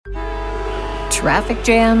Traffic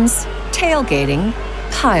jams, tailgating,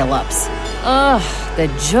 pile-ups. Ugh, the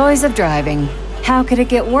joys of driving. How could it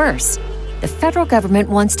get worse? The federal government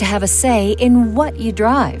wants to have a say in what you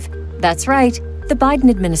drive. That's right. The Biden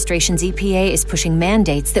administration's EPA is pushing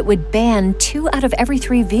mandates that would ban 2 out of every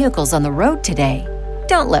 3 vehicles on the road today.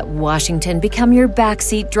 Don't let Washington become your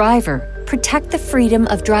backseat driver. Protect the freedom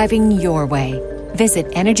of driving your way. Visit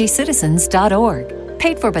EnergyCitizens.org.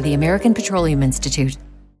 Paid for by the American Petroleum Institute.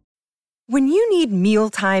 When you need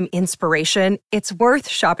mealtime inspiration, it's worth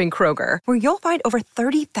shopping Kroger, where you'll find over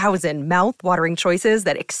 30,000 mouth-watering choices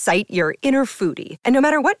that excite your inner foodie. And no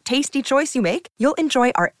matter what tasty choice you make, you'll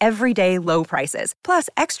enjoy our everyday low prices, plus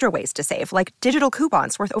extra ways to save, like digital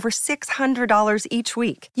coupons worth over $600 each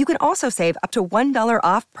week. You can also save up to $1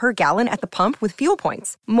 off per gallon at the pump with fuel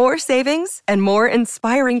points. More savings and more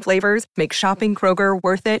inspiring flavors make shopping Kroger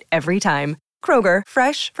worth it every time. Kroger,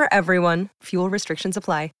 fresh for everyone. Fuel restrictions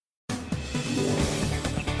apply.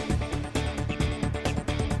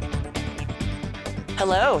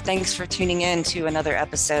 Hello, thanks for tuning in to another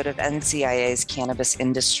episode of NCIA's Cannabis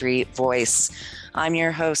Industry Voice. I'm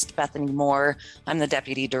your host, Bethany Moore. I'm the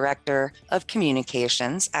Deputy Director of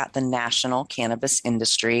Communications at the National Cannabis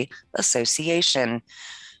Industry Association.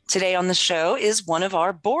 Today on the show is one of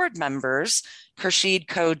our board members, Khurshid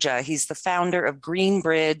Khoja. He's the founder of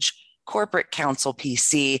Greenbridge Corporate Counsel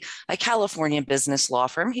PC, a California business law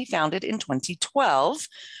firm he founded in 2012,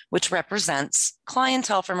 which represents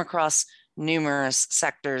clientele from across numerous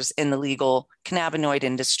sectors in the legal cannabinoid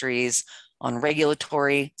industries on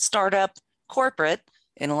regulatory, startup, corporate,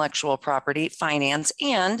 intellectual property, finance,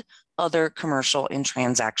 and other commercial and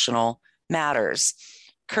transactional matters.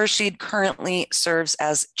 Khurshid currently serves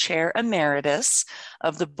as Chair Emeritus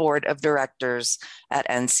of the Board of Directors at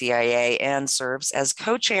NCIA and serves as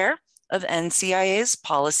co-chair of NCIA's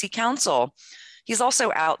Policy Council. He's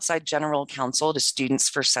also outside general counsel to Students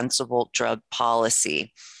for Sensible Drug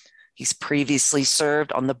Policy. He's previously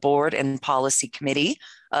served on the board and policy committee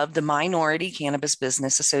of the Minority Cannabis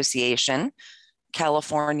Business Association,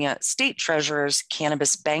 California State Treasurer's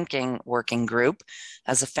Cannabis Banking Working Group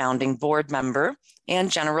as a founding board member and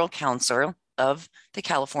general counsel of the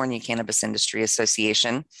California Cannabis Industry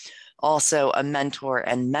Association, also a mentor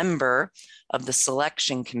and member of the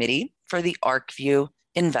selection committee for the ArcView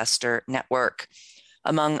Investor Network.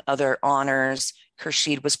 Among other honors,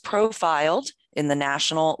 Khurshid was profiled in the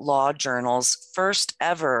National Law Journal's first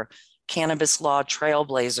ever Cannabis Law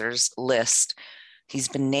Trailblazers list. He's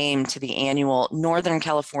been named to the annual Northern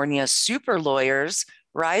California Super Lawyers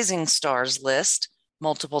Rising Stars list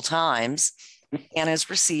multiple times and has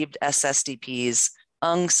received SSDP's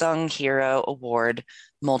Unsung Hero Award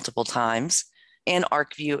multiple times and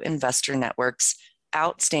ArcView Investor Network's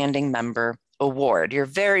Outstanding Member Award. You're a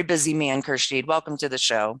very busy man, Khurshid. Welcome to the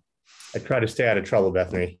show. I try to stay out of trouble,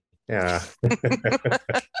 Bethany. Yeah.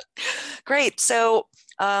 Great. So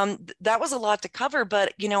that was a lot to cover,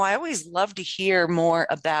 but, I always love to hear more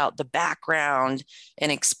about the background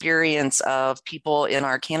and experience of people in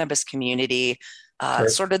our cannabis community, Sure.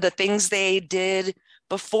 Sort of the things they did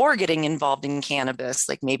before getting involved in cannabis.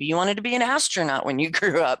 Like maybe you wanted to be an astronaut when you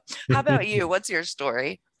grew up. How about you? What's your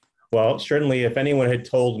story? Well, certainly if anyone had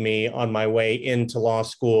told me on my way into law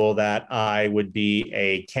school that I would be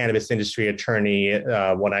a cannabis industry attorney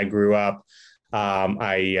when I grew up,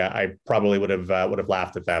 I probably would have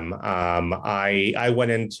laughed at them. I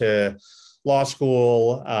went into law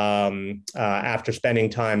school after spending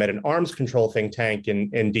time at an arms control think tank in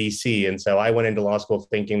DC. And so I went into law school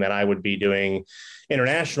thinking that I would be doing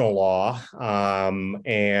international law.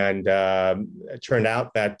 And it turned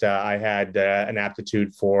out that I had an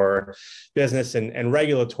aptitude for business and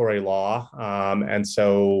regulatory law. And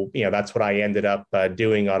so, that's what I ended up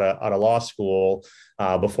doing out of law school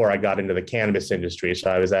before I got into the cannabis industry. So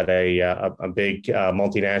I was at a big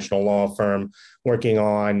multinational law firm working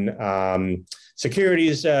on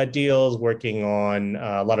securities deals, working on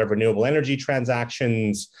a lot of renewable energy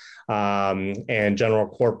transactions, and general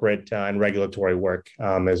corporate and regulatory work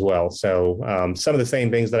as well. So some of the same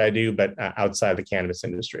things that I do, but outside the cannabis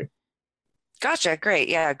industry. Gotcha. Great.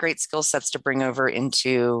 Yeah. Great skill sets to bring over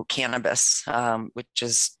into cannabis, which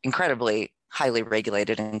is incredibly highly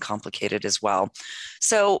regulated and complicated as well.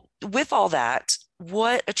 So with all that,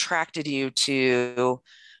 what attracted you to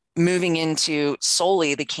moving into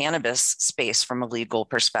solely the cannabis space from a legal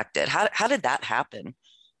perspective? How did that happen?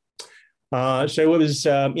 So it was,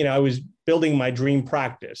 I was building my dream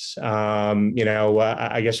practice.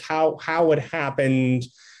 I guess how it happened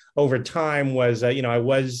over time was, I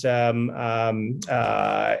was a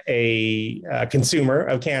consumer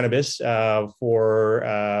of cannabis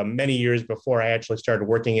for many years before I actually started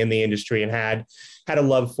working in the industry, and had a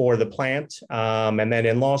love for the plant. And then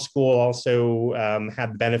in law school, also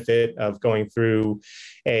had the benefit of going through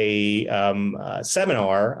a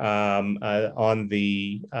seminar on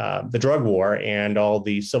the drug war and all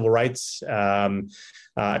the civil rights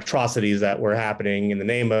atrocities that were happening in the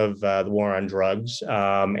name of the war on drugs,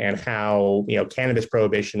 and how cannabis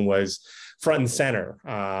prohibition was front and center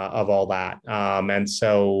of all that. And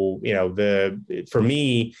so for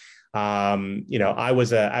me, I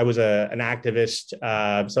was an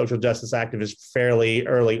activist, social justice activist, fairly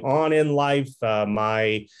early on in life.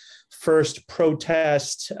 My first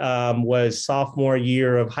protest was sophomore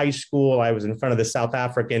year of high school. I was in front of the South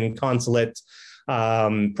African consulate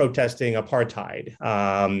protesting apartheid.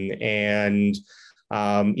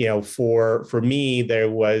 For me, there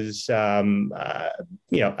was,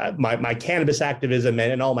 my cannabis activism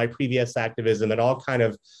and all my previous activism, it all kind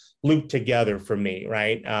of looped together for me,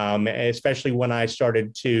 right? Especially when I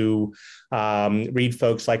started to read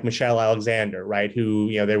folks like Michelle Alexander, right?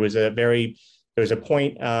 Who, there was a point, there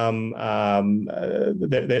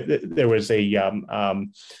was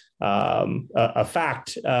a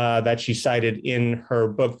fact that she cited in her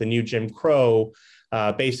book, The New Jim Crow,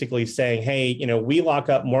 basically saying, hey, we lock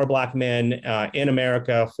up more Black men in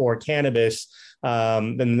America for cannabis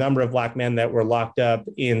than the number of Black men that were locked up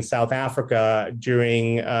in South Africa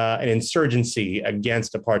during an insurgency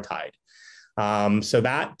against apartheid. So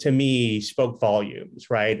that to me spoke volumes,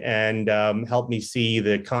 right? And helped me see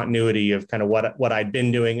the continuity of kind of what I'd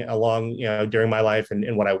been doing along, during my life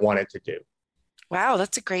and what I wanted to do. Wow,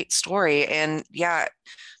 that's a great story. And yeah,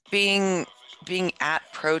 being at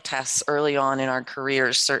protests early on in our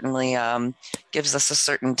careers certainly gives us a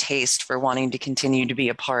certain taste for wanting to continue to be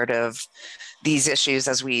a part of these issues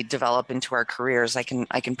as we develop into our careers. I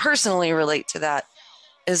can personally relate to that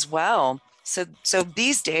as well. So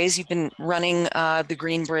these days you've been running the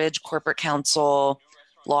Greenbridge Corporate Counsel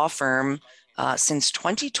law firm since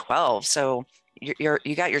 2012. So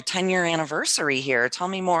you got your 10-year anniversary here. Tell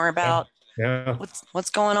me more about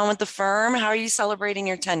what's going on with the firm. How are you celebrating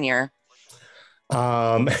your tenure?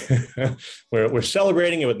 We're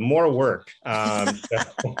celebrating it with more work.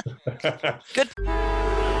 Good.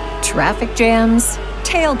 Traffic jams,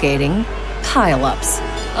 tailgating, pileups.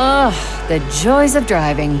 Ugh, the joys of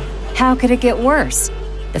driving. How could it get worse?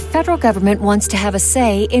 The federal government wants to have a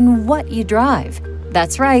say in what you drive.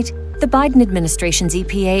 That's right. The Biden administration's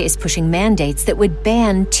EPA is pushing mandates that would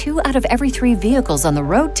ban 2 out of every 3 vehicles on the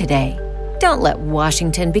road today. Don't let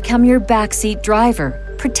Washington become your backseat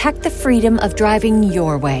driver. Protect the freedom of driving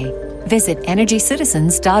your way. Visit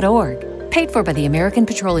EnergyCitizens.org. Paid for by the American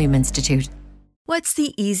Petroleum Institute. What's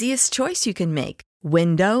the easiest choice you can make?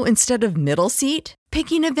 Window instead of middle seat?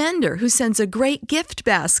 Picking a vendor who sends a great gift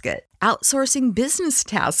basket? Outsourcing business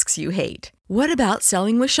tasks you hate? What about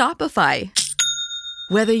selling with Shopify?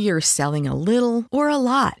 Whether you're selling a little or a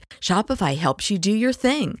lot, Shopify helps you do your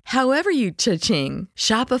thing, however you cha-ching.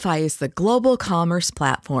 Shopify is the global commerce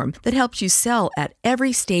platform that helps you sell at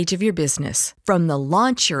every stage of your business. From the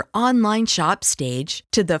launch your online shop stage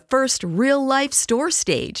to the first real-life store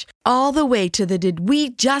stage, all the way to the did we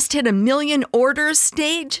just hit 1 million orders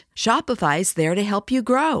stage. Shopify's there to help you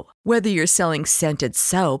grow. Whether you're selling scented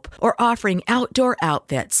soap or offering outdoor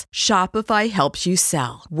outfits, Shopify helps you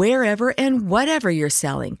sell. Wherever and whatever you're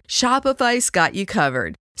selling, Shopify's got you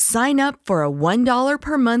covered. Sign up for a $1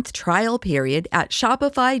 per month trial period at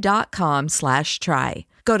shopify.com/try.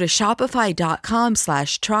 Go to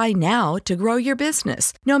shopify.com/try now to grow your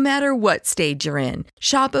business, no matter what stage you're in.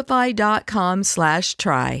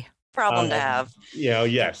 Shopify.com/try. Problem to have.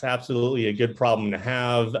 Yes, absolutely a good problem to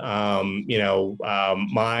have.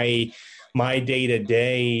 My day to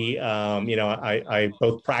day, I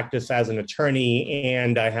both practice as an attorney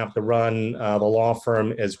and I have to run the law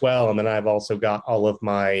firm as well. And then I've also got all of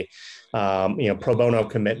my, pro bono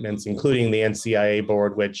commitments, including the NCIA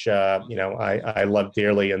board, which, I love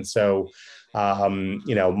dearly. And so,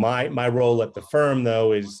 my role at the firm,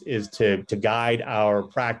 though, is to guide our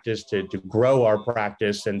practice, to grow our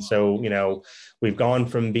practice. And so, we've gone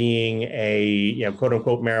from being a, quote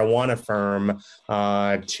unquote, marijuana firm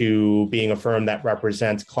to being a firm that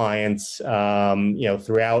represents clients,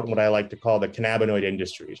 throughout what I like to call the cannabinoid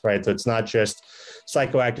industries, right? So it's not just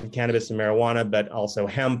psychoactive cannabis and marijuana, but also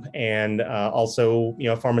hemp and also,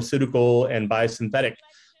 pharmaceutical and biosynthetic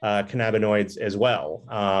cannabinoids as well.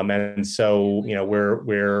 And so,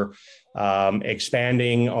 we're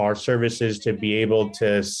expanding our services to be able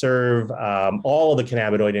to serve all of the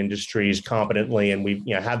cannabinoid industries competently, and we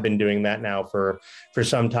have been doing that now for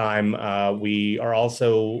some time. We are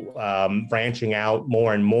also branching out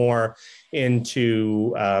more and more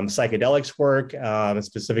into psychedelics work,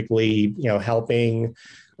 specifically helping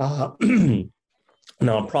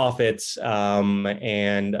nonprofits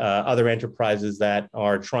and other enterprises that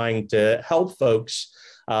are trying to help folks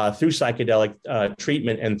through psychedelic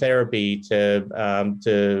treatment and therapy to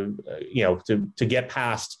get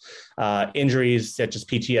past injuries such as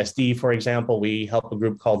PTSD, for example. We help a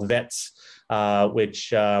group called VETS, which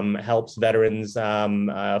helps veterans,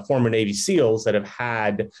 former Navy SEALs that have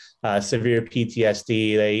had severe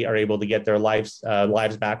PTSD. They are able to get their lives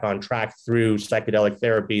back on track through psychedelic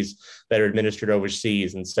therapies that are administered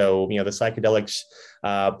overseas. And so, the psychedelics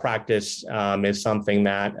practice is something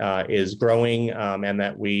that is growing, and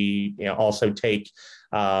that we also take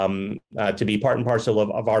to be part and parcel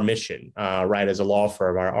of our mission, right? As a law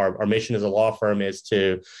firm, our mission as a law firm is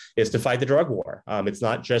to fight the drug war. It's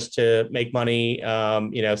not just to make money,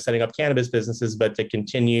 setting up cannabis businesses, but to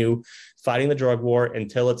continue fighting the drug war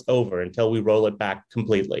until it's over, until we roll it back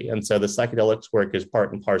completely. And so the psychedelics work is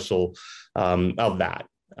part and parcel of that.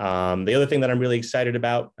 The other thing that I'm really excited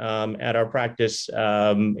about at our practice,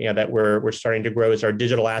 that we're starting to grow, is our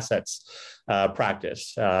digital assets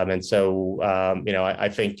practice. And so, I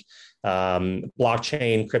think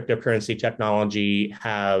blockchain, cryptocurrency technology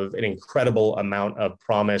have an incredible amount of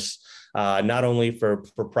promise, not only for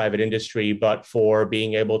private industry, but for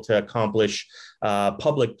being able to accomplish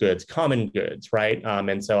public goods, common goods, right?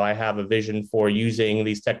 And so I have a vision for using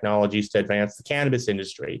these technologies to advance the cannabis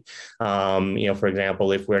industry. For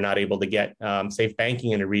example, if we're not able to get safe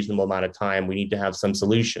banking in a reasonable amount of time, we need to have some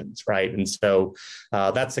solutions, right? And so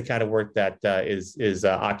that's the kind of work that is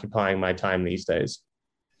occupying my time these days.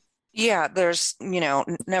 Yeah, there's,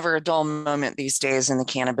 never a dull moment these days in the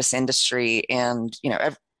cannabis industry. And,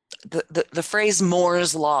 the phrase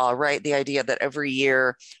Moore's Law, right? The idea that every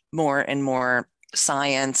year more and more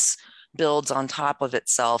science builds on top of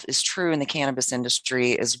itself is true in the cannabis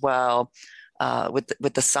industry as well,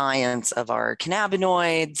 with the science of our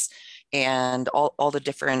cannabinoids and all the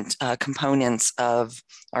different components of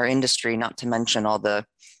our industry, not to mention all the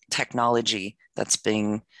technology that's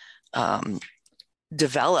being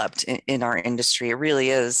developed in our industry. It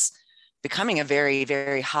really is becoming a very,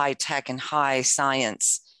 very high tech and high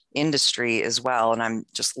science industry as well. And I'm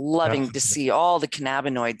just loving to see all the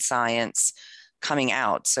cannabinoid science coming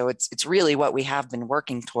out. So it's really what we have been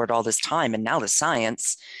working toward all this time. And now the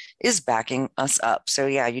science is backing us up. So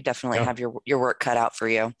yeah, you definitely have your work cut out for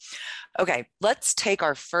you. Okay, let's take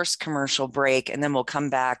our first commercial break, and then we'll come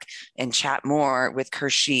back and chat more with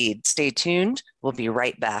Khurshid. Stay tuned. We'll be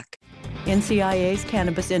right back. NCIA's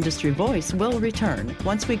Cannabis Industry Voice will return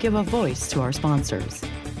once we give a voice to our sponsors.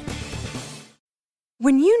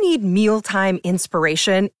 When you need mealtime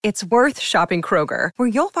inspiration, it's worth shopping Kroger, where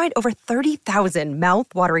you'll find over 30,000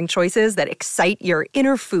 mouth-watering choices that excite your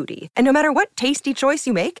inner foodie. And no matter what tasty choice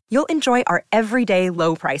you make, you'll enjoy our everyday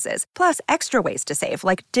low prices, plus extra ways to save,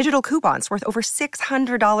 like digital coupons worth over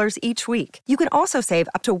 $600 each week. You can also save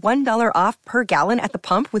up to $1 off per gallon at the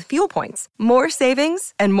pump with fuel points. More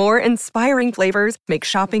savings and more inspiring flavors make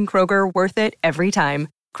shopping Kroger worth it every time.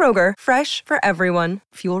 Kroger, fresh for everyone.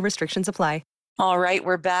 Fuel restrictions apply. All right,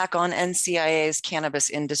 we're back on NCIA's Cannabis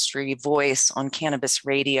Industry Voice on Cannabis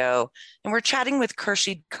Radio, and we're chatting with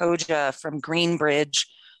Khurshid Khoja from Greenbridge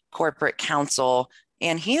Corporate Counsel,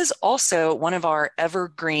 and he is also one of our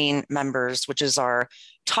Evergreen members, which is our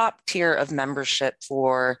top tier of membership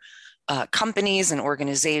for companies and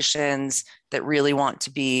organizations that really want to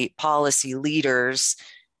be policy leaders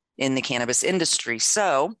in the cannabis industry.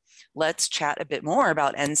 So let's chat a bit more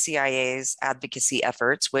about NCIA's advocacy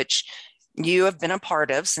efforts, which you have been a part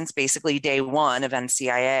of since basically day one of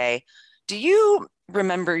NCIA. Do you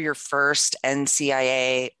remember your first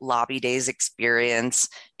NCIA lobby days experience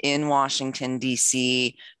in Washington,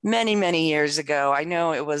 D.C. many, many years ago? I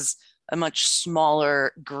know it was a much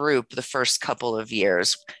smaller group the first couple of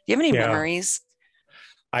years. Do you have any memories?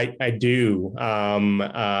 I do.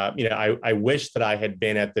 I wish that I had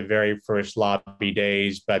been at the very first lobby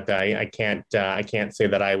days, but I can't say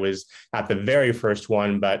that I was at the very first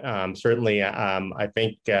one. But certainly, I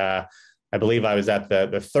think I believe I was at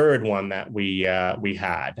the third one that we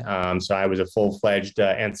had. So I was a full-fledged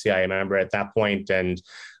NCIA member at that point, and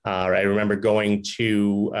I remember going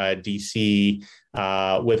to DC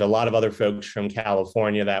with a lot of other folks from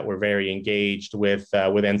California that were very engaged with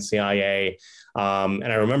NCIA. And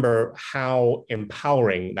I remember how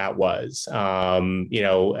empowering that was.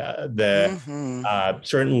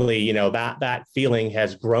 Certainly, that feeling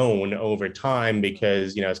has grown over time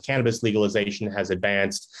because, as cannabis legalization has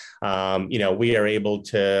advanced, we are able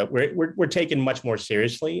to, we're taken much more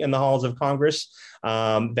seriously in the halls of Congress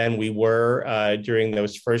than we were during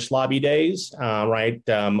those first lobby days, right?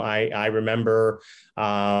 I remember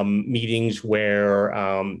meetings where,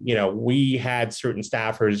 we had certain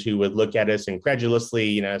staffers who would look at us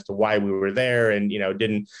incredulously, as to why we were there and,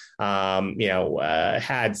 didn't,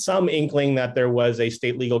 had some inkling that there was a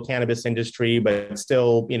state legal cannabis industry, but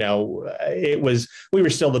still, we were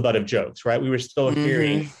still the butt of jokes, right? We were still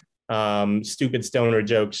hearing stupid stoner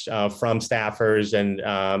jokes from staffers and,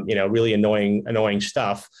 really annoying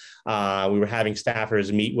stuff. We were having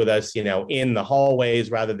staffers meet with us, in the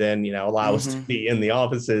hallways rather than, allow us to be in the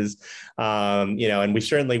offices, and we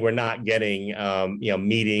certainly were not getting,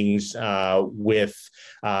 meetings with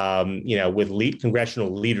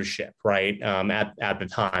congressional leadership, right, at the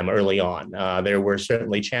time early on. There were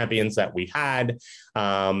certainly champions that we had,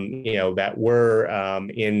 that were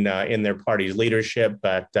in their party's leadership,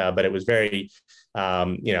 but it was very,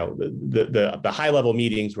 the high level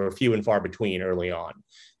meetings were few and far between early on.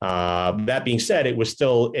 That being said, it was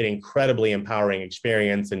still an incredibly empowering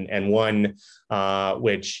experience and one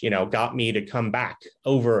which, got me to come back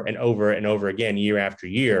over and over and over again, year after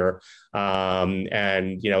year.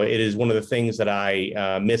 It is one of the things that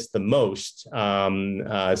I miss the most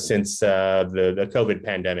since the COVID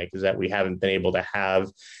pandemic is that we haven't been able to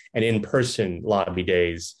have an in-person lobby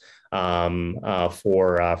days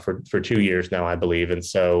for 2 years now, I believe. And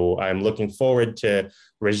so I'm looking forward to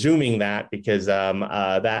resuming that because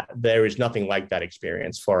that there is nothing like that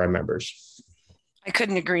experience for our members. I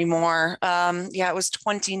couldn't agree more. It was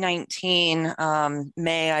 2019,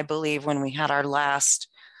 May, I believe, when we had our last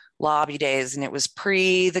lobby days, and it was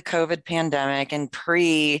pre the COVID pandemic and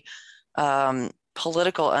pre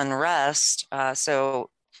political unrest.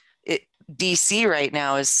 DC right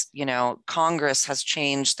now is, Congress has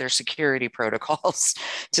changed their security protocols,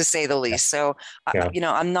 to say the least. So,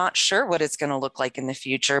 I'm not sure what it's going to look like in the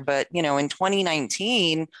future. But, in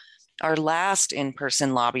 2019, our last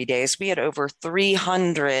in-person lobby days, we had over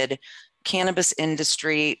 300 cannabis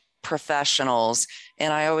industry professionals.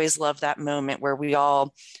 And I always love that moment where we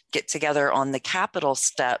all get together on the Capitol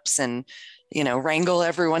steps and wrangle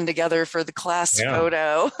everyone together for the class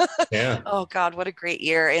photo. Yeah. Oh God, what a great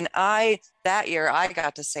year. And that year I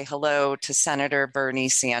got to say hello to Senator Bernie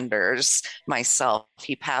Sanders myself.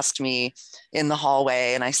 He passed me in the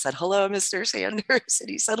hallway and I said, "Hello, Mr. Sanders." And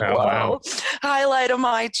he said, "Hello." Oh, wow. Highlight of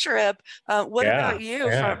my trip. What about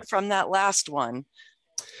you from that last one?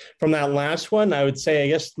 From that last one, I would say, I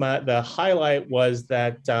guess the highlight was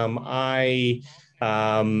that I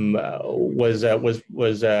was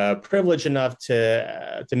privileged enough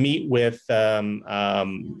to meet with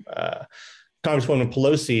Congresswoman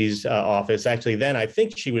Pelosi's office. Actually, then I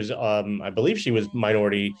think she was, I believe she was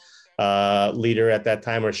minority leader at that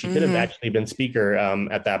time, or she could have actually been speaker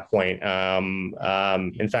at that point.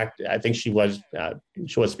 In fact, I think she was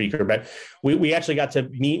speaker, but we actually got to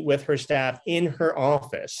meet with her staff in her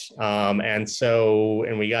office, and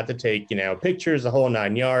we got to take pictures, the whole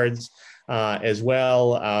 9 yards. As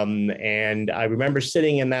well. And I remember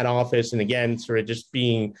sitting in that office and again, sort of just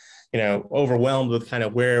being, overwhelmed with kind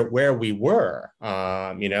of where we were,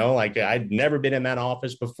 like I'd never been in that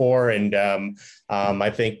office before. And I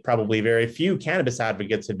think probably very few cannabis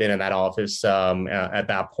advocates had been in that office at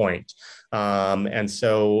that point. And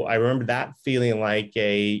so I remember that feeling like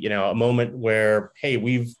a moment where, hey,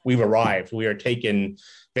 we've arrived. We are taken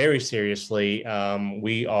very seriously.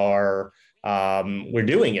 We're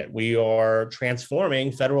doing it. We are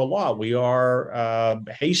transforming federal law. We are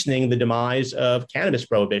hastening the demise of cannabis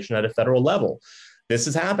prohibition at a federal level. This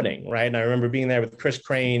is happening, right? And I remember being there with Chris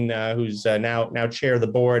Crane, who's now chair of the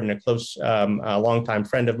board and a close, longtime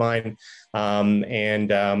friend of mine.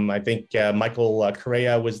 I think Michael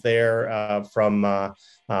Correa was there from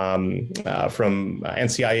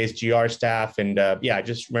NCIA's GR staff. And I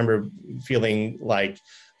just remember feeling like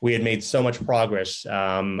we had made so much progress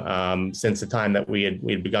since the time that we had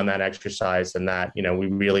begun that exercise, and that we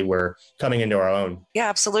really were coming into our own. Yeah,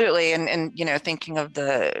 absolutely. And thinking of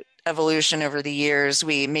the evolution over the years,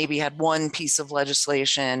 we maybe had one piece of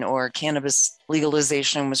legislation, or cannabis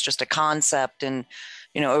legalization was just a concept, and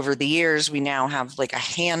over the years we now have like a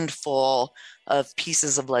handful of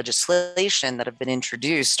pieces of legislation that have been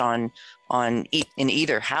introduced in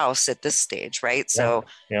either house at this stage, right? So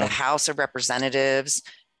the House of Representatives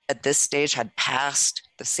at this stage had passed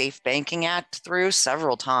the Safe Banking Act through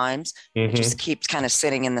several times. It just keeps kind of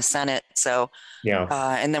sitting in the Senate. So,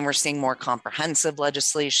 and then we're seeing more comprehensive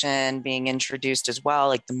legislation being introduced as well,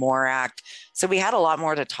 like the MORE Act. So we had a lot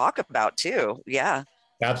more to talk about too. Yeah.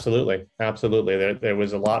 Absolutely. There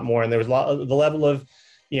was a lot more, and there was a lot of the level of,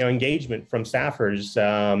 engagement from staffers,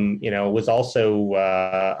 was also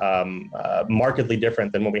markedly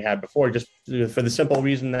different than what we had before, just for the simple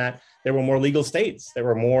reason that there were more legal states. There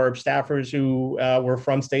were more staffers who were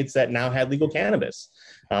from states that now had legal cannabis.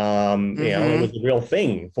 It was a real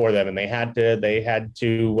thing for them, and they had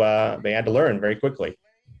to learn very quickly.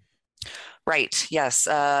 Right. Yes.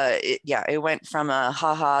 It went from a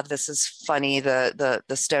haha, this is funny. The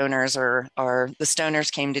stoners the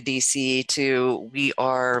stoners came to DC to we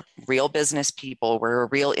are real business people. We're a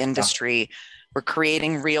real industry. We're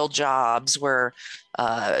creating real jobs. We're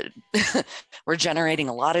generating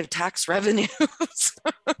a lot of tax revenues.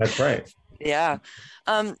 That's right. Yeah.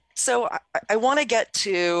 So I want to get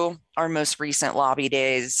to our most recent lobby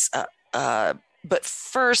days. But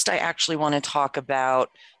first, I actually want to talk about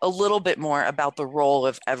a little bit more about the role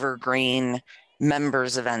of evergreen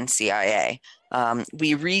members of NCIA.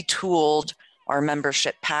 We retooled our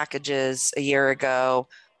membership packages a year ago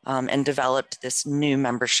and developed this new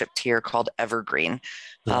membership tier called Evergreen.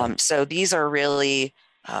 So these are really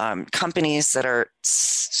companies that are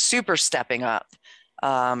super stepping up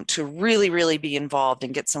to really, really be involved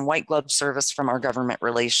and get some white glove service from our government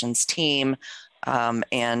relations team.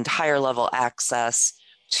 And higher level access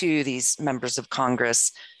to these members of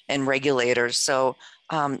Congress and regulators. So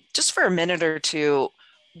just for a minute or two,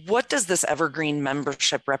 what does this Evergreen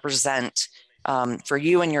membership represent for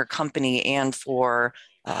you and your company and for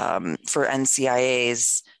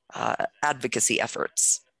NCIA's advocacy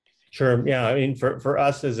efforts? Sure. Yeah. I mean, for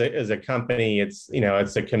us as a company, it's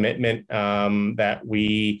a commitment that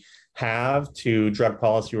we have to drug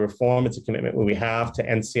policy reform. It's a commitment we have to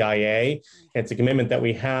NCIA. It's a commitment that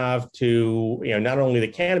we have to not only the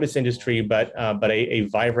cannabis industry, but a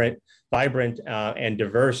vibrant and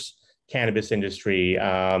diverse cannabis industry,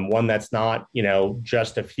 one that's not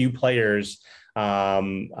just a few players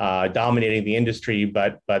dominating the industry,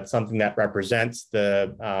 but something that represents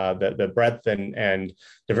the breadth and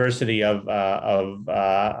diversity of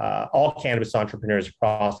all cannabis entrepreneurs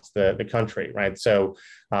across the country, right? So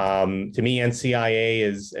to me, NCIA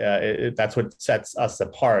is that's what sets us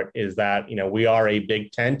apart. Is that we are a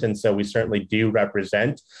big tent, and so we certainly do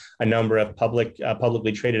represent a number of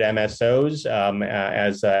publicly traded MSOs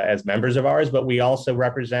as members of ours, but we also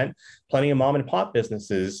represent plenty of mom and pop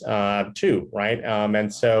businesses too, right?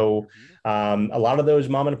 And so a lot of those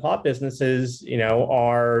mom and pop businesses,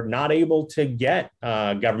 are not able to get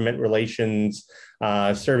government relations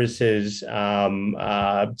services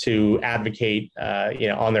to advocate,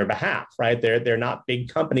 on their behalf, right? They're not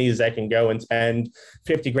big companies that can go and spend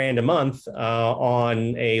 $50,000 a month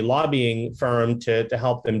on a lobbying firm to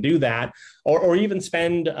help them do that, or even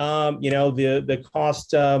spend, the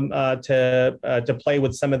cost to play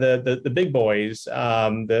with some of the big boys,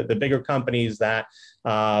 the bigger companies that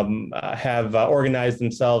have organized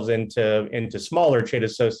themselves into smaller trade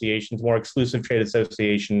associations, more exclusive trade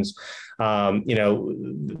associations.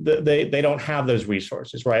 They don't have those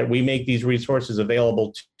resources, right? We make these resources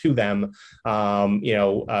available to them,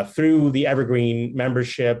 through the Evergreen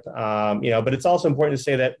membership. But it's also important to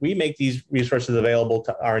say that we make these resources available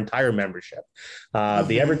to our entire membership.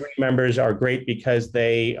 The Evergreen members are great because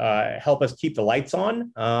they help us keep the lights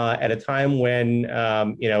on at a time when,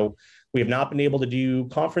 we have not been able to do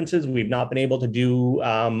conferences. We've not been able to do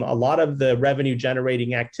a lot of the revenue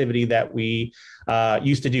generating activity that we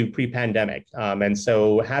used to do pre-pandemic. And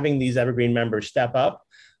so having these Evergreen members step up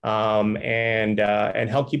and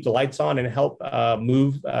help keep the lights on and help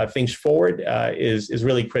move things forward is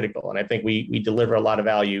really critical. And I think we deliver a lot of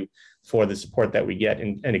value for the support that we get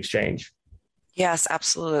in exchange. Yes,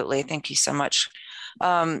 absolutely. Thank you so much.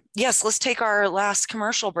 Yes, let's take our last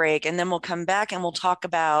commercial break, and then we'll come back and we'll talk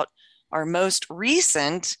about our most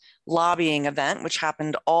recent lobbying event, which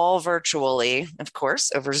happened all virtually, of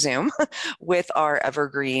course, over Zoom with our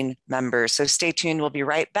Evergreen members. So stay tuned. We'll be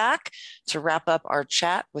right back to wrap up our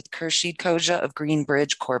chat with Khurshid Khoja of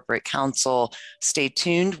Greenbridge Corporate Counsel. Stay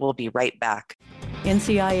tuned. We'll be right back.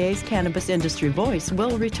 NCIA's Cannabis Industry Voice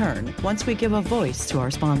will return once we give a voice to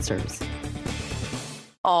our sponsors.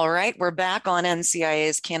 All right, we're back on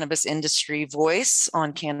NCIA's Cannabis Industry Voice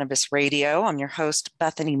on Cannabis Radio. I'm your host,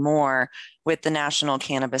 Bethany Moore, with the National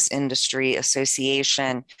Cannabis Industry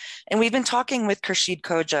Association. And we've been talking with Khurshid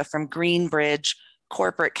Khoja from Greenbridge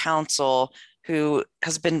Corporate Counsel who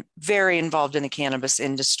has been very involved in the cannabis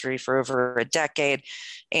industry for over a decade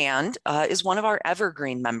and is one of our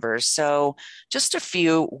evergreen members. So just a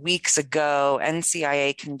few weeks ago,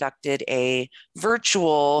 NCIA conducted a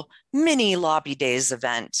virtual mini Lobby Days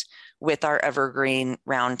event with our Evergreen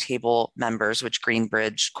Roundtable members, which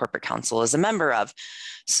Greenbridge Corporate Council is a member of.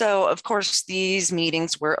 So, of course, these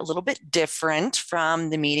meetings were a little bit different from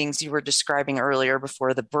the meetings you were describing earlier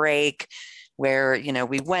before the break, where,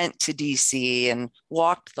 we went to DC and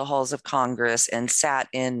walked the halls of Congress and sat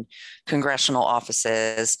in congressional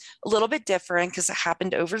offices. A little bit different because it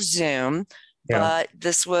happened over Zoom, but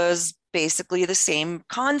this was basically the same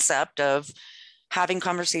concept of having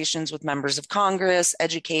conversations with members of Congress,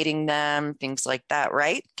 educating them, things like that,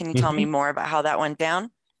 right? Can you tell me more about how that went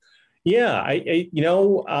down? Yeah, I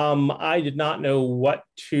did not know what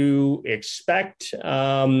to expect.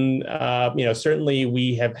 Certainly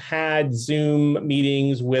we have had Zoom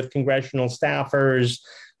meetings with congressional staffers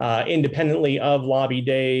independently of Lobby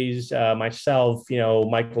Days. Myself,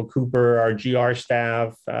 Michael Cooper, our GR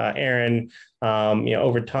staff, Aaron.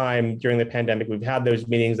 Over time during the pandemic, we've had those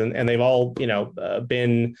meetings, and they've all,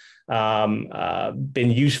 been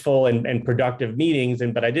useful and productive meetings.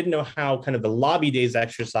 But I didn't know how kind of the Lobby Days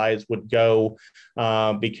exercise would go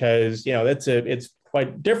because it's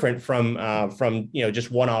quite different from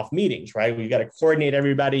just one-off meetings, right? We've got to coordinate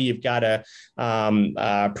everybody. You've got to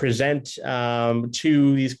present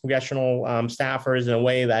to these congressional staffers in a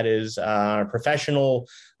way that is professional,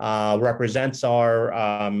 represents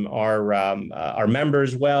our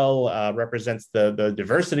members well, represents the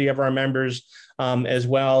diversity of our members as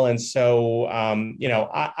well. And so,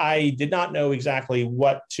 I did not know exactly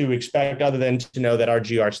what to expect other than to know that our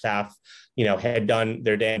GR staff had done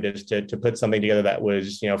their damnedest to put something together that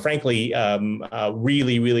was, frankly,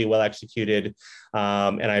 really, really well executed.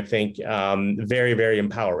 And I think very, very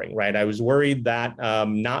empowering, right? I was worried that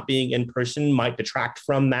not being in person might detract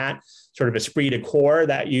from that sort of esprit de corps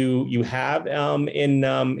that you have in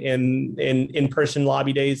person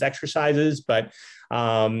Lobby Days exercises. But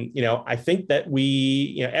I think that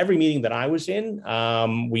every meeting that I was in,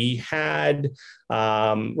 we had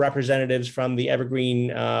representatives from the Evergreen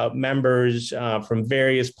members from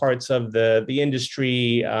various parts of the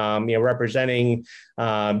industry, representing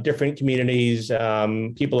different communities,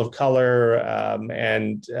 people of color,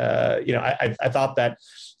 and I thought that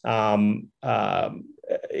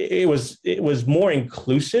it was more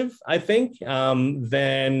inclusive, I think,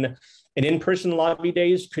 than an in-person Lobby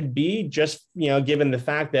Days could be, just, given the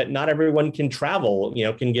fact that not everyone can travel,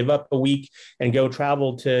 can give up a week and go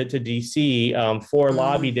travel to DC for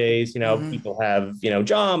Lobby Days. People have,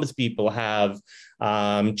 jobs, people have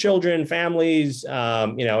children, families,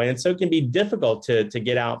 and so it can be difficult to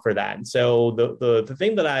get out for that. And so the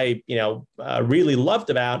thing that I, really loved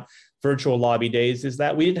about virtual Lobby Days is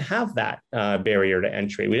that we didn't have that barrier to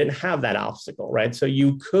entry. We didn't have that obstacle, right? So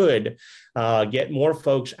you could get more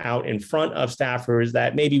folks out in front of staffers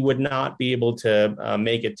that maybe would not be able to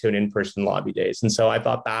make it to an in-person Lobby Days. And so I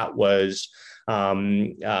thought that was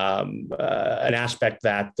an aspect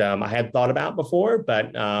that I had thought about before,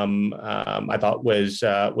 but I thought was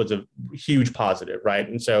a huge positive, right?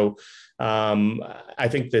 And so I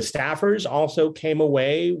think the staffers also came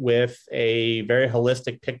away with a very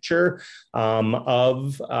holistic picture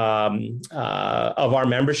of our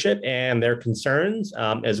membership and their concerns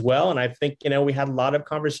as well. And I think, we had a lot of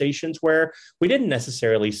conversations where we didn't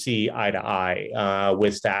necessarily see eye to eye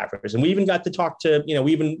with staffers. And we even got to talk to,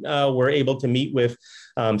 we even were able to meet with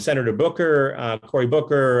Senator Booker, Cory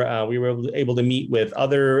Booker. We were able to meet with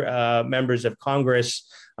other members of Congress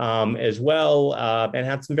as well, and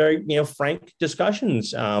had some very, frank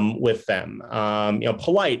discussions with them.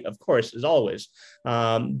 Polite, of course, as always.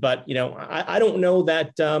 But, I don't know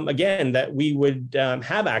that, again, that we would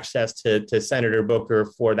have access to Senator Booker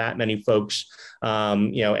for that many folks,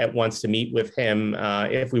 at once to meet with him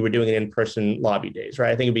if we were doing it in-person Lobby Days,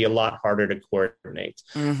 right? I think it'd be a lot harder to coordinate.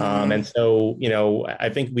 And so, I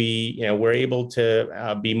think we, were able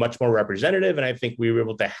to be much more representative, and I think we were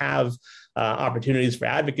able to have opportunities for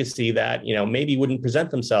advocacy that, maybe wouldn't present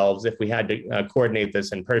themselves if we had to coordinate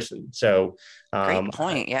this in person. So great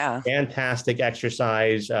point. Yeah. Fantastic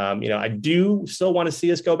exercise. I do still want to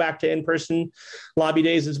see us go back to in-person Lobby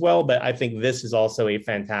Days as well, but I think this is also a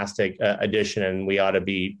fantastic addition, and we ought to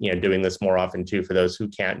be, doing this more often too, for those who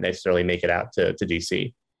can't necessarily make it out to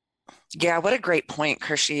DC. Yeah, what a great point,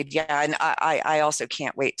 Khurshid. Yeah, and I also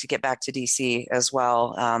can't wait to get back to DC as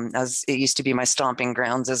well, as it used to be my stomping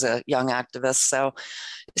grounds as a young activist. So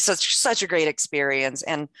it's such a great experience.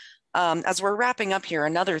 And As we're wrapping up here,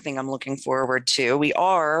 another thing I'm looking forward to, we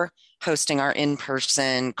are hosting our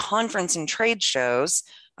in-person conference and trade shows.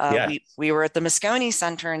 We were at the Moscone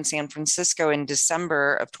Center in San Francisco in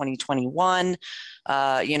December of 2021.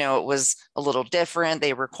 It was a little different.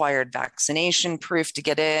 They required vaccination proof to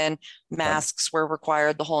get in. Masks were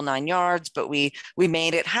required, the whole 9 yards, but we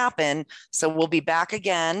made it happen. So we'll be back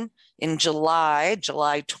again in July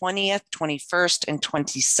 20th, 21st, and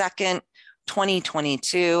 22nd,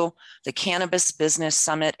 2022, the Cannabis Business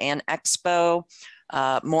Summit and Expo.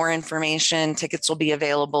 More information, tickets will be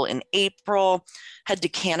available in April. Head to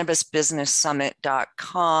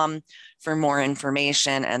cannabisbusinesssummit.com for more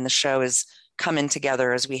information, and the show is coming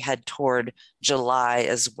together as we head toward July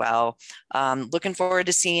as well. Looking forward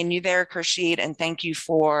to seeing you there, Khurshid, and thank you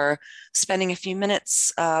for spending a few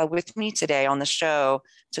minutes with me today on the show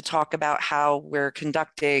to talk about how we're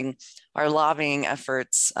conducting our lobbying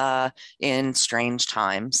efforts in strange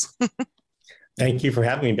times. Thank you for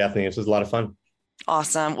having me, Bethany. This was a lot of fun.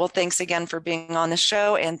 Awesome. Well, thanks again for being on the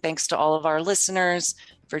show, and thanks to all of our listeners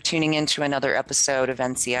for tuning in to another episode of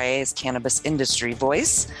NCIA's Cannabis Industry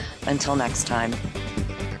Voice. Until next time.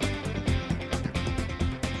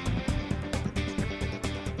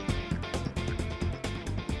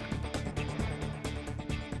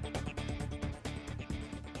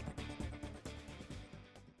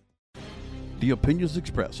 The opinions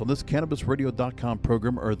expressed on this CannabisRadio.com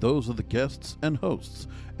program are those of the guests and hosts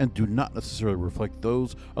and do not necessarily reflect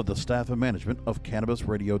those of the staff and management of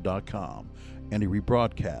CannabisRadio.com. Any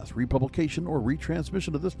rebroadcast, republication, or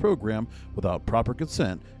retransmission of this program without proper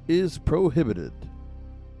consent is prohibited.